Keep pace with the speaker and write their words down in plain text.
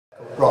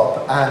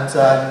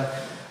and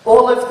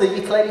all of the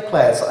ukulele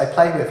players that I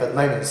play with at the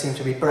moment seem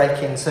to be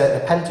breaking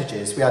certain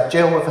appendages. We had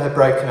Jill with her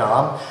broken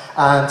arm,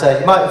 and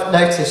you might have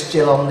noticed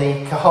Jill on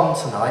the cajon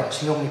tonight.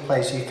 She normally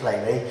plays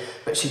ukulele,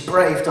 but she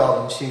braved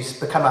on. She's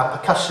become our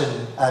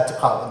percussion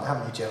department,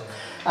 haven't you, Jill?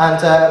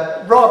 And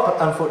Rob,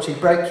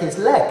 unfortunately, broke his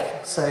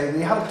leg, so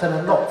we haven't done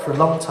a lot for a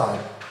long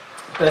time.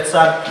 But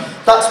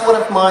that's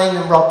one of mine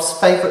and Rob's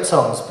favourite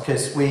songs,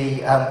 because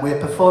we were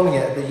performing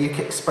it at the UK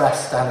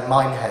Express down in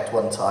Minehead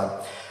one time,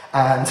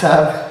 and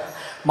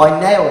my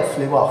nail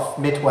flew off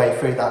midway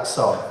through that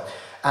song,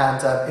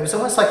 and it was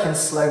almost like in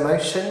slow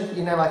motion,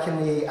 you know, like in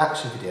the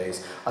action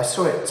videos. I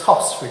saw it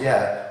toss through the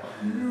air.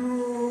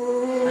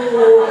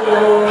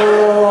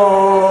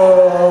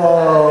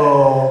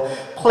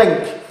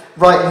 Plink,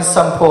 right in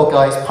some poor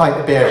guy's pint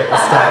of beer at the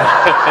stand.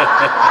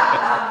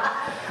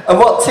 And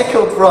what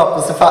tickled Rob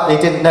was the fact that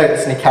he didn't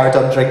notice and he carried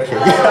on drinking.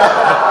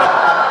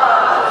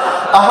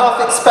 I half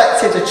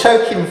expected a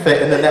choking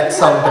fit in the next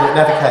song, but it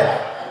never came.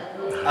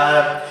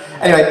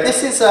 Anyway,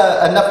 this is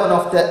another one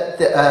off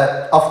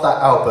that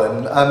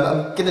album.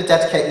 I'm going to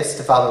dedicate this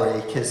to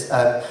Valerie, because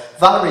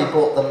Valerie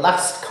bought the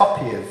last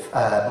copy of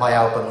my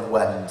album,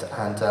 Wend,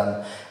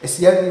 and it's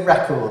the only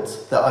record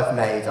that I've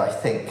made, I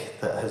think,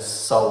 that has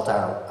sold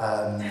out.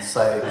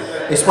 So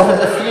it's one of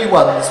the few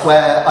ones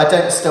where I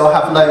don't still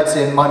have loads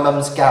in my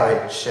mum's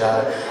garage.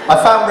 I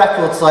found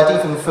records I'd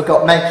even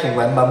forgot making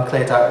when Mum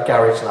cleared out the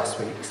garage last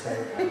week. So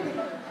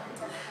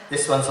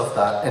this one's off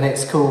that, and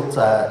it's called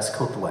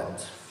The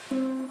Wend.